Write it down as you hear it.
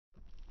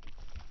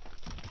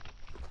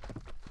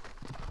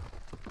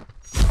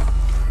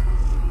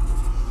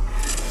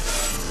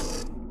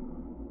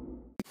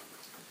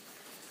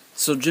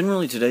So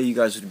generally today you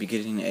guys would be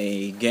getting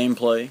a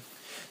gameplay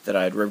that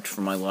I had ripped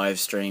from my live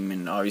stream,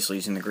 and obviously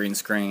using the green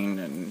screen,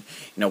 and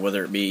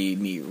whether it be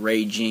me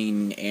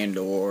raging and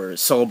or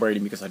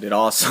celebrating because I did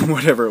awesome,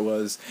 whatever it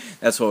was,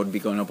 that's what would be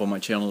going up on my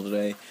channel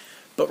today.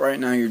 But right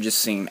now you're just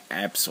seeing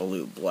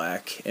absolute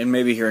black, and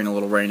maybe hearing a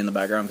little rain in the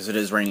background because it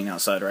is raining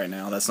outside right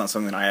now. That's not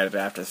something I added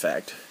after the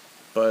fact.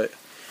 But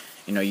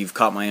you've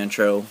caught my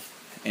intro,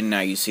 and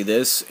now you see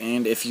this,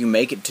 and if you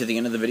make it to the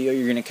end of the video,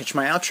 you're going to catch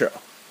my outro.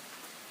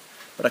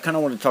 But I kind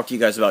of want to talk to you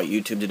guys about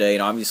YouTube today,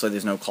 and obviously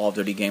there's no Call of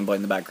Duty gameplay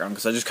in the background,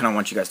 because I just kind of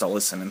want you guys to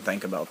listen and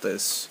think about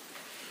this.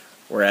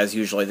 Whereas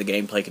usually the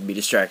gameplay can be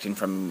distracting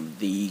from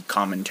the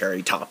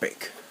commentary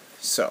topic.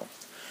 So,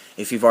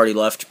 if you've already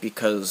left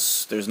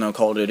because there's no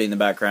Call of Duty in the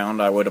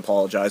background, I would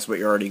apologize, but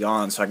you're already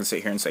gone, so I can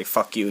sit here and say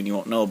fuck you and you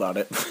won't know about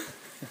it.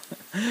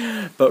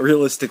 But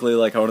realistically,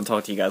 I want to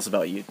talk to you guys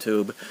about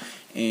YouTube,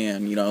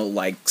 and,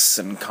 likes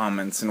and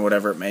comments and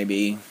whatever it may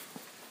be,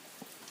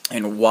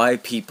 and why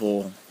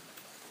people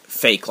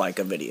fake like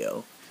a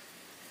video.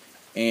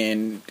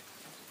 And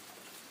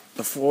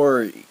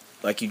before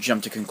you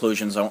jump to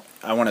conclusions,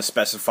 I want to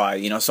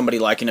specify, somebody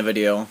liking a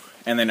video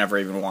and they never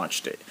even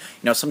watched it.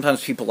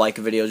 Sometimes people like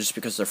a video just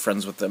because they're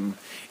friends with them,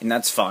 and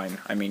that's fine.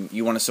 I mean,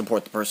 you want to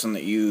support the person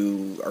that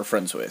you are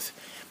friends with.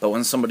 But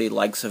when somebody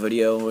likes a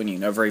video and you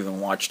never even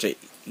watched it,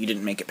 you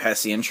didn't make it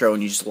past the intro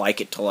and you just like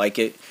it to like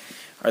it,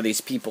 are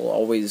these people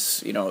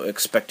always,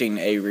 expecting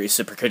a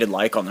reciprocated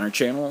like on their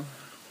channel?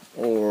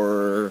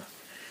 Or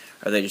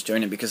are they just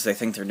doing it because they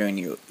think they're doing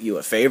you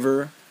a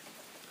favor?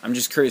 I'm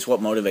just curious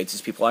what motivates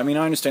these people. I mean,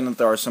 I understand that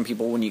there are some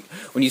people, when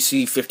you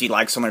see 50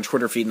 likes on their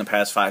Twitter feed in the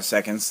past 5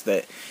 seconds,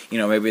 that,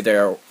 maybe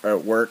they're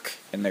at work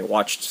and they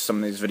watched some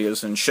of these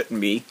videos and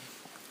shouldn't be,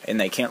 and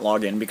they can't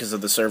log in because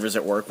of the servers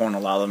at work won't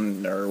allow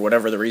them, or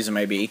whatever the reason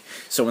may be.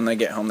 So when they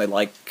get home, they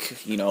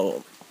like,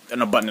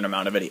 an abundant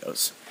amount of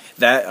videos.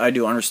 That I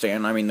do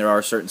understand. I mean, there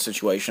are certain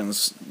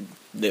situations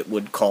that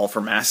would call for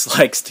mass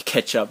likes to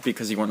catch up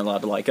because you weren't allowed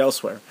to like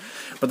elsewhere.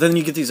 But then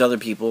you get these other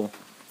people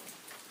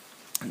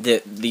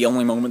that the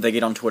only moment they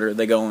get on Twitter,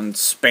 they go and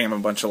spam a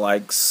bunch of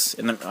likes,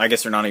 and then, I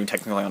guess they're not even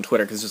technically on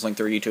Twitter because it's linked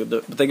through YouTube,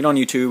 but they get on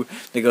YouTube,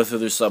 they go through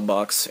their sub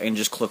box, and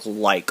just click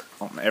like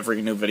on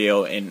every new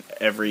video and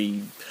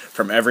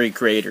from every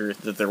creator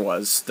that there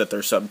was that they're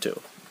subbed to.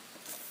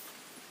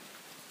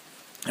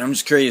 And I'm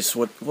just curious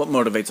what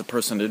motivates a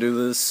person to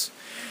do this.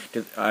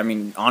 I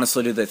mean,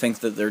 honestly, do they think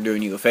that they're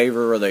doing you a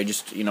favor, or are they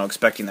just,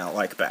 expecting that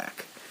like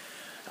back?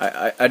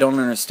 I don't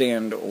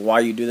understand why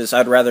you do this.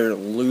 I'd rather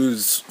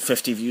lose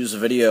 50 views a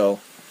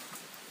video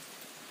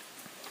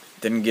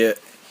than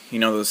get,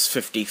 those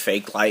 50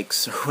 fake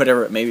likes, or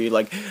whatever it may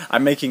be.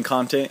 I'm making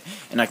content,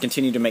 and I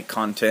continue to make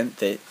content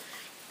that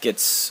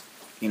gets,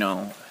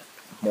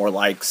 more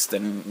likes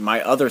than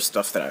my other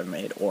stuff that I've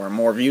made, or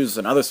more views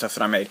than other stuff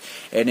that I made.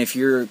 And if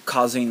you're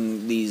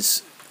causing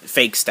these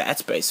fake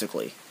stats,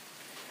 basically,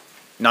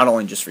 not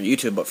only just for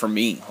YouTube, but for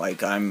me,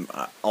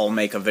 I'll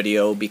make a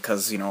video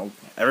because,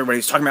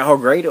 everybody's talking about how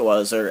great it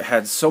was, or it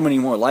had so many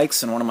more likes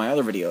than one of my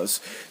other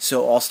videos,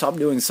 so I'll stop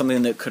doing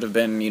something that could have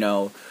been,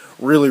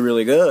 really,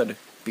 really good,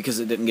 because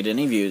it didn't get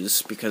any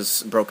views,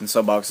 because broken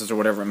sub boxes or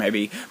whatever it may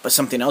be, but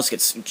something else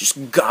gets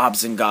just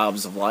gobs and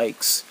gobs of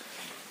likes.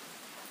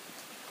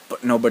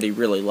 But nobody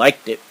really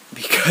liked it,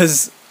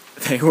 because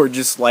they were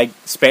just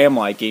spam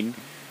liking,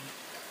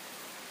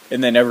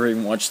 and they never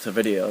even watched the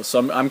video. So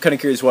I'm kind of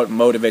curious what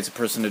motivates a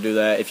person to do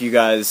that. If you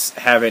guys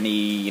have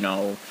any,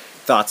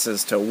 thoughts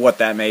as to what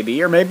that may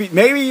be, or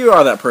maybe you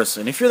are that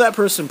person. If you're that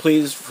person,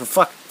 please,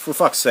 for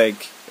fuck's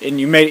sake, and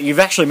you've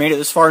actually made it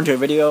this far into a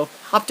video,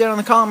 hop down in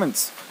the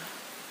comments.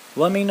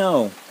 Let me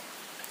know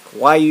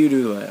why you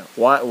do that.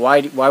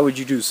 Why would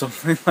you do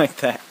something like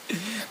that?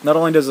 Not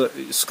only does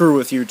it screw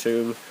with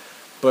YouTube,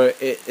 but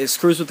it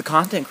screws with the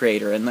content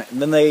creator, and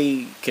then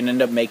they can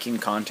end up making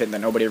content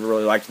that nobody ever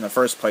really liked in the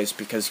first place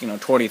because,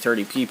 20,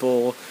 30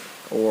 people,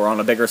 or on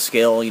a bigger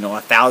scale,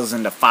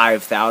 1,000 to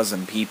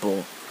 5,000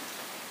 people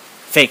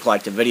fake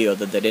liked a video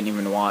that they didn't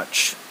even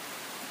watch.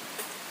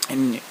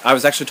 And I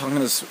was actually talking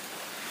to this,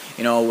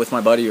 with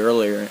my buddy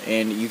earlier,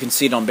 and you can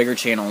see it on bigger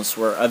channels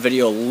where a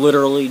video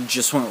literally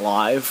just went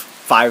live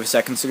 5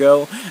 seconds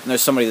ago, and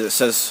there's somebody that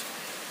says,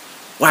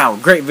 "Wow,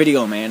 great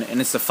video, man," and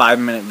it's a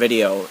 5-minute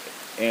video,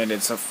 and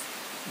it's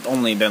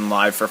only been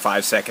live for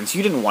 5 seconds.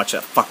 You didn't watch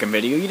that fucking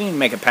video. You didn't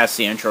make it past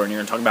the intro, and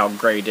you're talking about how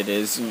great it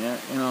is.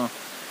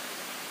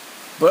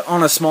 But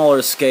on a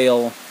smaller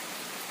scale,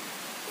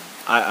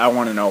 I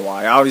want to know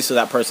why. Obviously,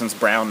 that person's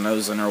brown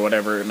nosing or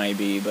whatever it may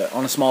be. But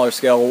on a smaller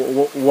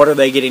scale, what are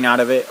they getting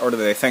out of it, or do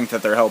they think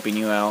that they're helping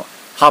you out?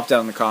 Hop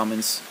down in the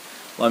comments.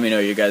 Let me know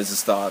your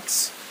guys'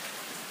 thoughts.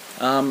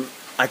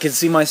 I could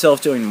see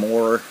myself doing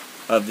more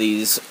of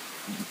these.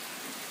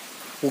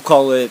 We'll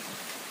call it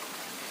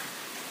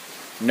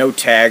no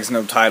tags,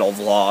 no title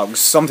vlogs,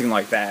 something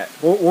like that.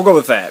 We'll go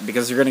with that,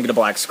 because you're gonna get a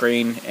black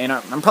screen, and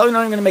I'm probably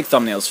not even gonna make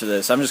thumbnails for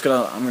this.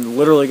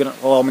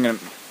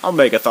 I'll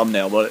make a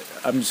thumbnail, but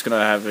I'm just gonna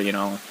have,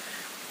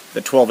 the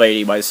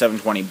 1280 by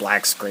 720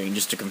 black screen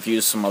just to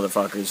confuse some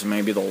motherfuckers, and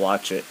maybe they'll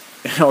watch it.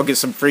 And I'll get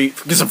some free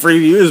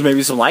views,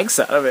 maybe some likes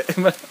out of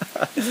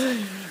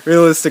it.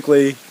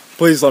 Realistically,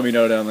 please let me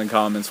know down in the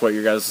comments what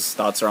your guys'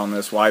 thoughts are on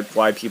this, why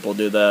people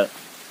do that.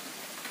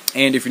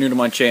 And if you're new to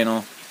my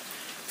channel,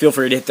 feel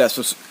free to hit that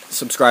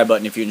subscribe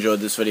button if you enjoyed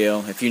this video.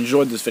 If you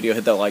enjoyed this video,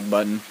 hit that like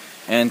button.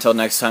 And until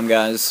next time,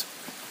 guys,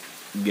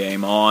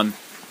 game on.